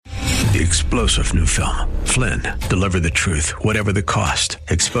The explosive new film, Flynn, deliver the truth, whatever the cost,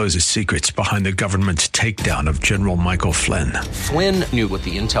 exposes secrets behind the government's takedown of General Michael Flynn. Flynn knew what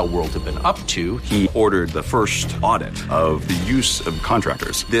the intel world had been up to. He ordered the first audit of the use of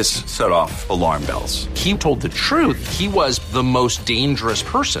contractors. This set off alarm bells. He told the truth. He was the most dangerous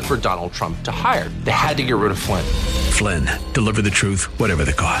person for Donald Trump to hire. They had to get rid of Flynn. Flynn, deliver the truth, whatever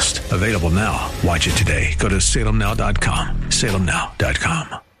the cost. Available now. Watch it today. Go to salemnow.com.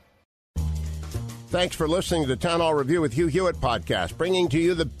 salemnow.com. Thanks for listening to the Town Hall Review with Hugh Hewitt podcast, bringing to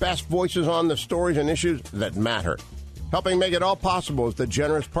you the best voices on the stories and issues that matter. Helping make it all possible is the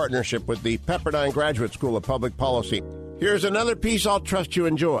generous partnership with the Pepperdine Graduate School of Public Policy. Here's another piece I'll trust you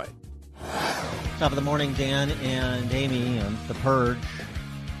enjoy. Top of the morning, Dan and Amy. The Purge,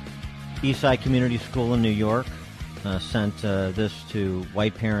 Eastside Community School in New York, sent this to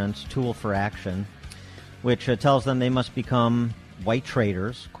white parents, Tool for Action, which tells them they must become white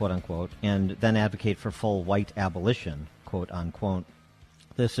traitors, quote unquote, and then advocate for full white abolition, quote unquote.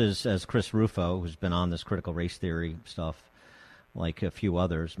 This is, as Chris Rufo, who's been on this critical race theory stuff, like a few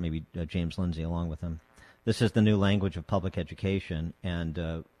others, maybe James Lindsay along with him. This is the new language of public education,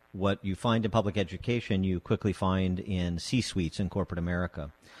 and what you find in public education, you quickly find in C-suites in corporate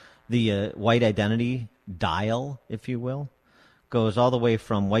America. The white identity dial, if you will, goes all the way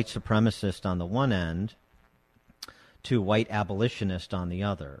from white supremacist on the one end to white abolitionist on the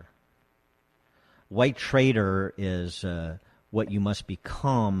other. White traitor is what you must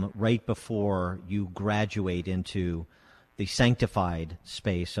become right before you graduate into the sanctified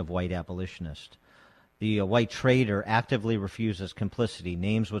space of white abolitionist. The white traitor actively refuses complicity,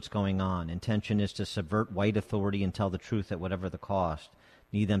 names what's going on. Intention is to subvert white authority and tell the truth at whatever the cost.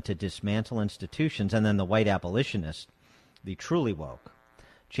 Need them to dismantle institutions. And then the white abolitionist, the truly woke,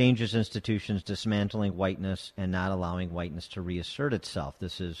 changes institutions, dismantling whiteness and not allowing whiteness to reassert itself.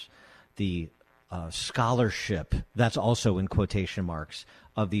 This is the scholarship, that's also in quotation marks,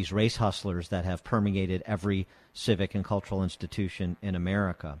 of these race hustlers that have permeated every civic and cultural institution in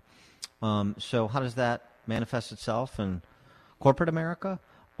America. So how does that manifest itself in corporate America?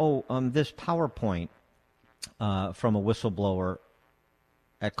 This PowerPoint from a whistleblower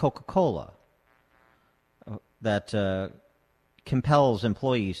at Coca-Cola that compels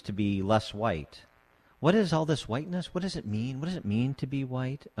employees to be less white. What is all this whiteness? What does it mean? What does it mean to be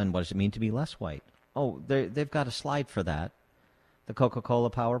white? And what does it mean to be less white? They've got a slide for that, the Coca-Cola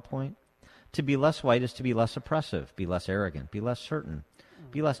PowerPoint. To be less white is to be less oppressive, be less arrogant, be less certain,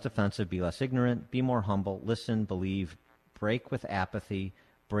 be less defensive, be less ignorant, be more humble, listen, believe, break with apathy,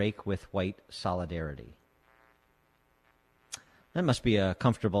 break with white solidarity. That must be a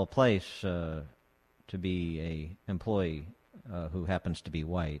comfortable place to be a employee who happens to be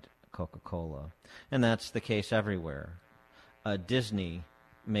white, Coca-Cola. And that's the case everywhere. Disney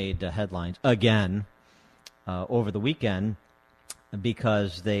made headlines again over the weekend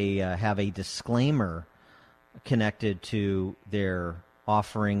because they have a disclaimer connected to their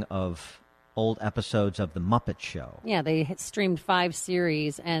offering of old episodes of The Muppet Show. Yeah, they streamed 5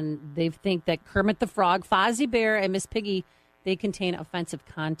 series, and they think that Kermit the Frog, Fozzie Bear, and Miss Piggy, they contain offensive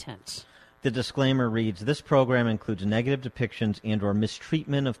content. The disclaimer reads, this program includes negative depictions and or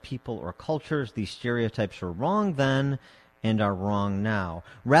mistreatment of people or cultures. These stereotypes were wrong then and are wrong now.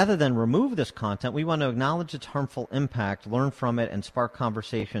 Rather than remove this content, we want to acknowledge its harmful impact, learn from it, and spark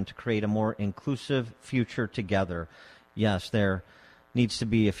conversation to create a more inclusive future together. Yes, there needs to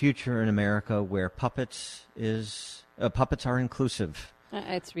be a future in America where puppets are inclusive.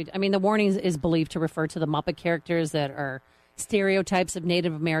 The warning is believed to refer to the Muppet characters that are stereotypes of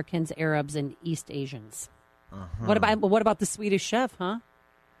Native Americans, Arabs, and East Asians. Uh-huh. What about the Swedish Chef, huh?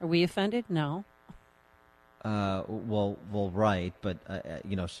 Are we offended? No. Right, but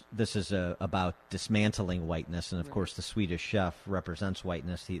this is about dismantling whiteness, and of course the Swedish Chef represents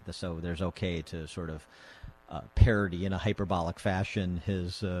whiteness, so there's okay to sort of parody in a hyperbolic fashion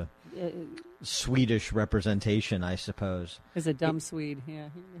his Swedish representation, I suppose. Is a dumb Swede, yeah.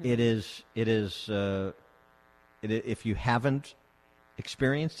 It is. If you haven't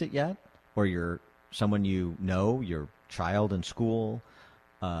experienced it yet, or you're someone you know, your child in school,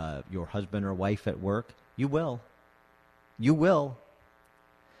 your husband or wife at work, you will. You will.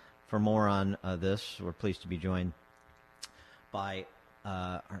 For more on this, we're pleased to be joined by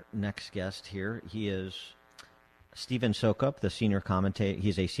our next guest here. He is Stephen Soukup, the senior commentator.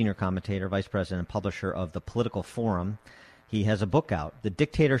 He's a senior commentator, vice president, and publisher of The Political Forum. He has a book out, The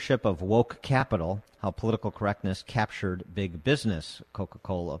Dictatorship of Woke Capital, How Political Correctness Captured Big Business.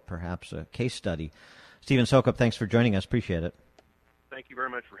 Coca-Cola, perhaps a case study. Stephen Soukup, thanks for joining us. Appreciate it. Thank you very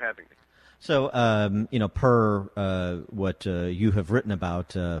much for having me. So, per what you have written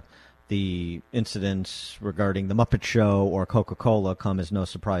about, the incidents regarding the Muppet Show or Coca-Cola come as no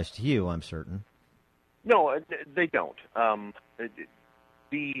surprise to you, I'm certain. No, they don't.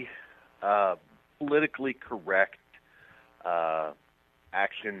 The politically correct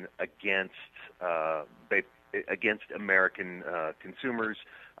action against American consumers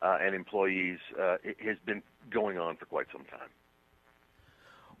and employees has been going on for quite some time.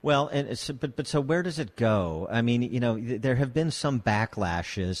 Well, and so where does it go? I mean, there have been some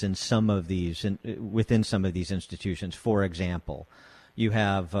backlashes in some of these within some of these institutions. For example, you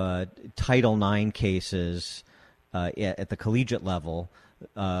have Title IX cases at the collegiate level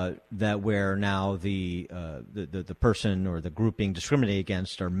that where now the person or the group being discriminated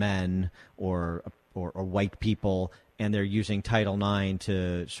against are men or white people, and they're using Title IX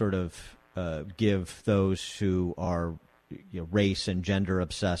to sort of give those who are race and gender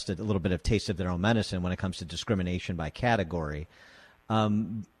obsessed a little bit of taste of their own medicine when it comes to discrimination by category.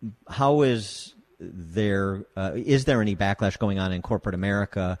 How is there any backlash going on in corporate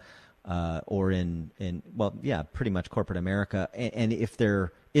America or in pretty much corporate America? And if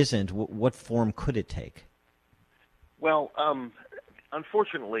there isn't, what form could it take? Well,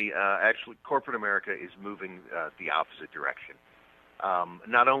 unfortunately, actually, corporate America is moving the opposite direction.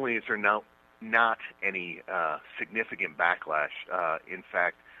 Not only is there not any significant backlash. In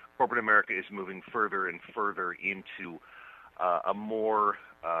fact, corporate America is moving further and further into a more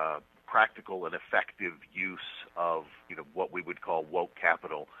practical and effective use of what we would call woke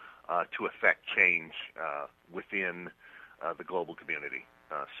capital to affect change within the global community.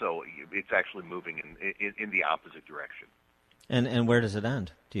 So it's actually moving in the opposite direction. And where does it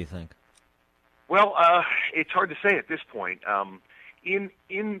end, do you think? Well, it's hard to say at this point.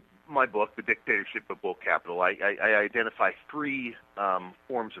 In my book, The Dictatorship of Woke Capital, I identify three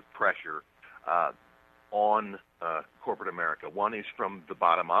forms of pressure on corporate America. One is from the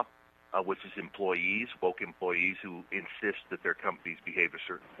bottom up, which is employees, woke employees who insist that their companies behave a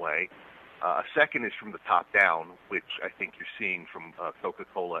certain way. A second is from the top down, which I think you're seeing from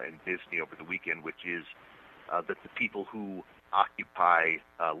Coca-Cola and Disney over the weekend, which is that the people who occupy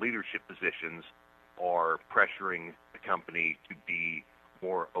leadership positions are pressuring the company to be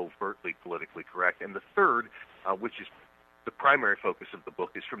more overtly politically correct. And the third, which is the primary focus of the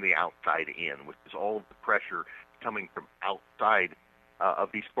book, is from the outside in, which is all of the pressure coming from outside of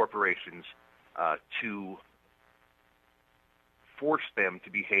these corporations to force them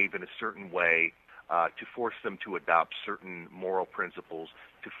to behave in a certain way, to force them to adopt certain moral principles,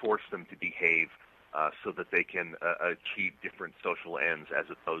 to force them to behave so that they can achieve different social ends as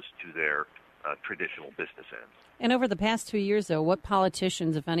opposed to their traditional business ends. And over the past 2 years, though, what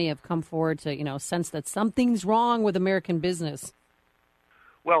politicians, if any, have come forward to, sense that something's wrong with American business?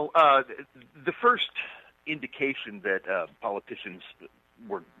 Well, the first indication that politicians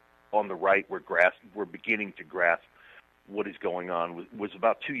were on the right were beginning to grasp what is going on was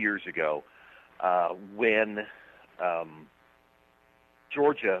about 2 years ago when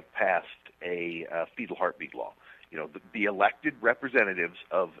Georgia passed a fetal heartbeat law. The elected representatives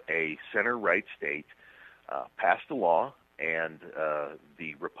of a center-right state passed a law, and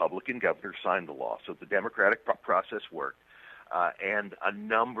the Republican governor signed the law. So the democratic process worked, and a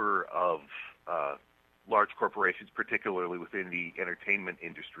number of large corporations, particularly within the entertainment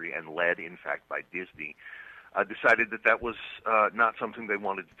industry and led, in fact, by Disney, decided that was not something they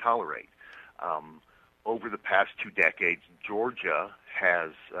wanted to tolerate. Over the past 2 decades, Georgia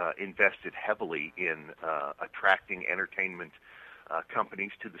has invested heavily in attracting entertainment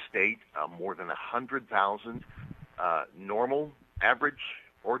companies to the state. More than 100,000 normal, average,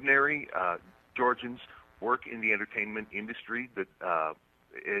 ordinary Georgians work in the entertainment industry that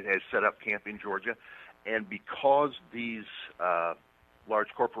it has set up camp in Georgia. And because these large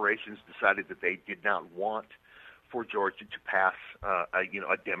corporations decided that they did not want for Georgia to pass a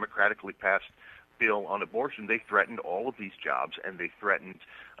democratically passed bill on abortion, they threatened all of these jobs, and they threatened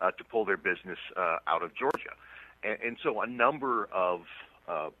to pull their business out of Georgia. And so a number of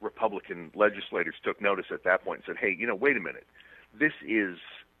Republican legislators took notice at that point and said, hey, wait a minute. This is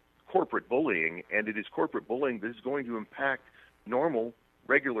corporate bullying, and it is corporate bullying that is going to impact normal,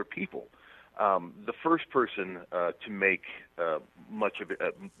 regular people. The first person to make much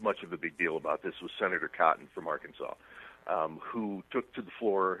of a big deal about this was Senator Cotton from Arkansas, who took to the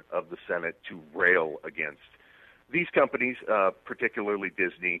floor of the Senate to rail against these companies, particularly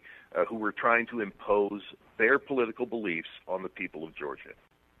Disney, who were trying to impose their political beliefs on the people of Georgia.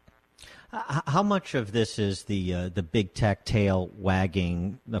 How much of this is the big tech tail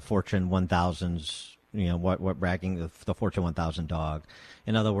wagging the Fortune 1000's? What wagging the Fortune 1000 dog?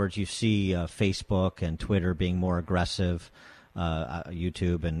 In other words, you see Facebook and Twitter being more aggressive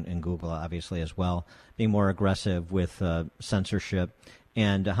YouTube and Google obviously as well, being more aggressive with censorship.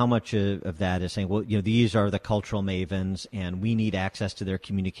 And how much of that is saying, well, these are the cultural mavens, and we need access to their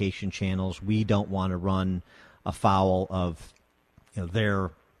communication channels. We don't want to run afoul of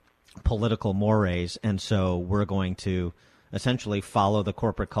their political mores, and so we're going to essentially follow the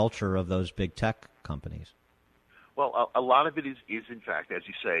corporate culture of those big tech companies. Well, a lot of it is in fact, as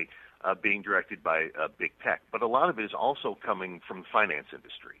you say, being directed by big tech, but a lot of it is also coming from the finance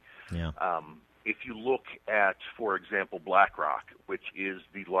industry. Yeah. If you look at, for example, BlackRock, which is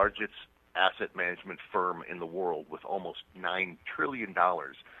the largest asset management firm in the world with almost $9 trillion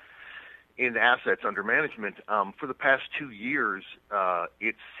in assets under management, for the past 2 years,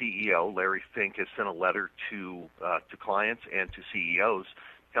 its CEO, Larry Fink, has sent a letter to clients and to CEOs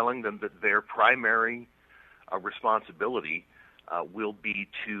telling them that their primary responsibility will be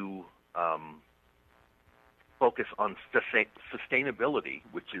to focus on sustainability,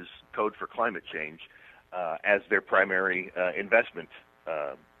 which is code for climate change, as their primary investment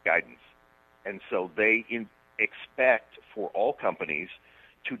guidance. And so they expect for all companies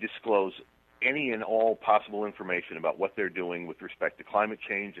to disclose any and all possible information about what they're doing with respect to climate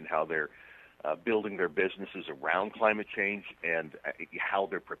change and how they're building their businesses around climate change and how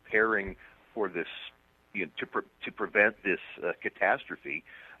they're preparing for this, to prevent this catastrophe.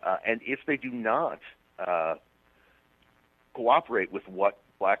 And if they do not cooperate with what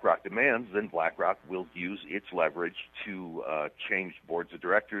BlackRock demands, then BlackRock will use its leverage to change boards of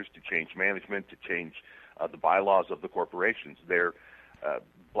directors, to change management, to change the bylaws of the corporations.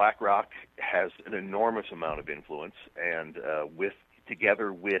 BlackRock has an enormous amount of influence, and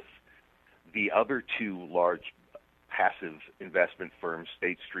together with the other two large passive investment firms,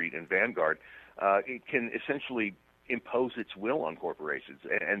 State Street and Vanguard, it can essentially impose its will on corporations,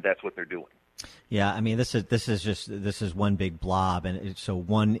 and that's what they're doing. Yeah, I mean, this is one big blob, and so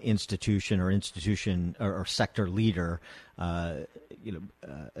one institution or sector leader,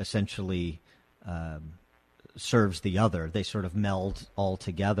 essentially serves the other. They sort of meld all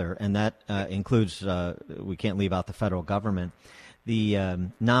together, and that includes. We can't leave out the federal government. The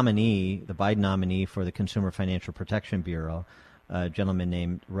Biden nominee for the Consumer Financial Protection Bureau, a gentleman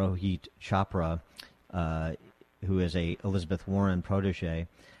named Rohit Chopra, who is a Elizabeth Warren protege,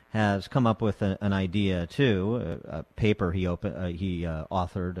 has come up with an idea too. A paper he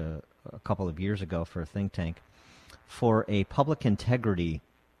authored a couple of years ago for a think tank for a public integrity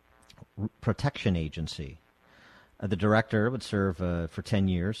protection agency. The director would serve for 10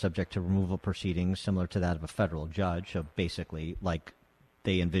 years, subject to removal proceedings similar to that of a federal judge. So basically, like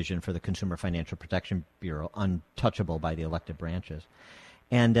they envision for the Consumer Financial Protection Bureau, untouchable by the elected branches.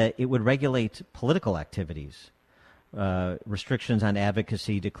 And it would regulate political activities. Restrictions on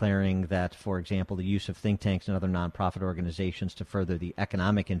advocacy, declaring that, for example, the use of think tanks and other nonprofit organizations to further the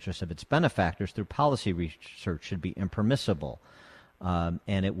economic interests of its benefactors through policy research should be impermissible.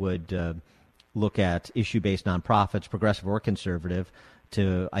 And it would look at issue-based nonprofits, progressive or conservative,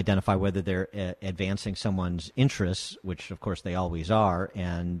 to identify whether they're advancing someone's interests, which, of course, they always are.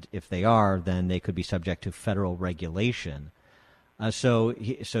 And if they are, then they could be subject to federal regulation. So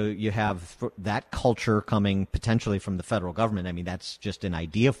you have that culture coming potentially from the federal government. I mean, that's just an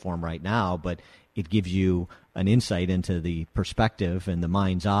idea form right now, but it gives you an insight into the perspective and the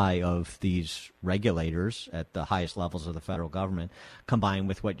mind's eye of these regulators at the highest levels of the federal government, combined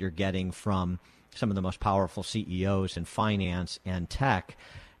with what you're getting from some of the most powerful CEOs in finance and tech.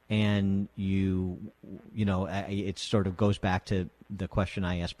 And it sort of goes back to the question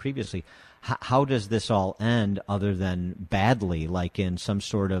I asked previously. How does this all end other than badly, like in some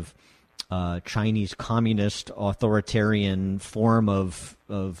sort of Chinese communist authoritarian form of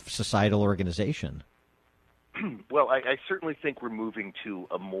societal organization? Well, I certainly think we're moving to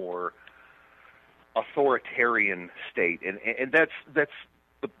a more authoritarian state, and that's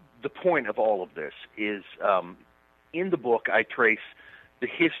the point of all of this. Is in the book I trace the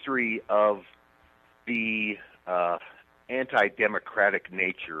history of the anti-democratic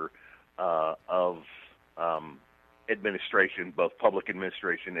nature of administration, both public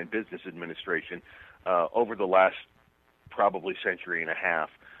administration and business administration, over the last probably century and a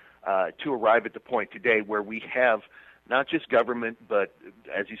half, to arrive at the point today where we have not just government, but,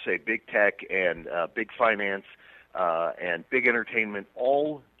 as you say, big tech and big finance and big entertainment,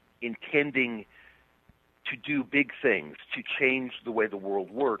 all intending to do big things, to change the way the world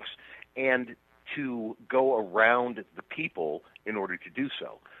works, and to go around the people in order to do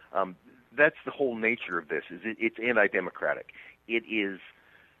so. That's the whole nature of this. It's anti-democratic. It is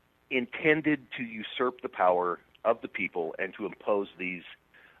intended to usurp the power of the people and to impose these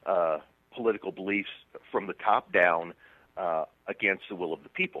political beliefs from the top down against the will of the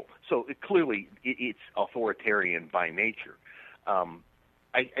people. So clearly it's authoritarian by nature.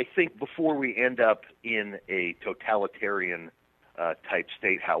 I think before we end up in a totalitarian type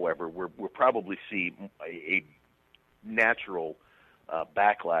state, however, we'll probably see a natural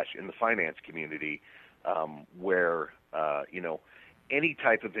backlash in the finance community where, any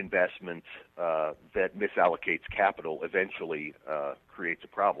type of investment that misallocates capital eventually creates a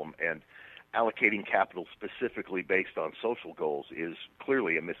problem. And allocating capital specifically based on social goals is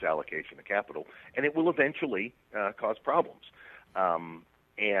clearly a misallocation of capital, and it will eventually cause problems. Will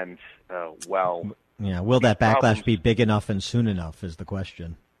that backlash be big enough and soon enough is the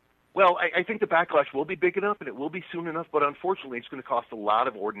question. Well, I think the backlash will be big enough and it will be soon enough, but unfortunately it's going to cost a lot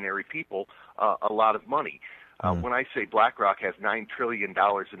of ordinary people a lot of money. When I say BlackRock has $9 trillion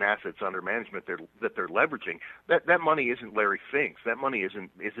in assets under management that they're leveraging, that money isn't Larry Fink's. That money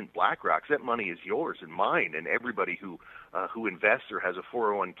isn't BlackRock's. That money is yours and mine and everybody who invests or has a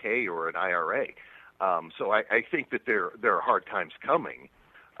 401k or an IRA. So I think that there are hard times coming,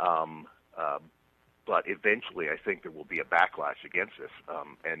 but eventually I think there will be a backlash against this.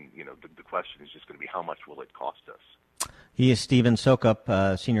 And the question is just going to be how much will it cost us? He is Stephen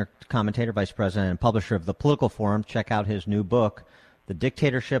Soukup, senior commentator, vice president, and publisher of The Political Forum. Check out his new book, The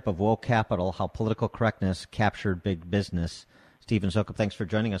Dictatorship of Woke Capital, How Political Correctness Captured Big Business. Stephen Soukup, thanks for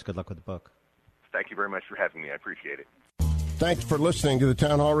joining us. Good luck with the book. Thank you very much for having me. I appreciate it. Thanks for listening to the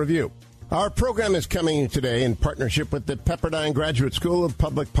Town Hall Review. Our program is coming today in partnership with the Pepperdine Graduate School of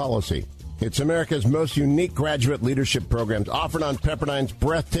Public Policy. It's America's most unique graduate leadership programs offered on Pepperdine's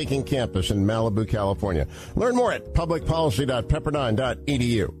breathtaking campus in Malibu, California. Learn more at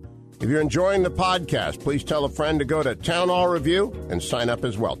publicpolicy.pepperdine.edu. If you're enjoying the podcast, please tell a friend to go to Town Hall Review and sign up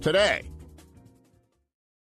as well today.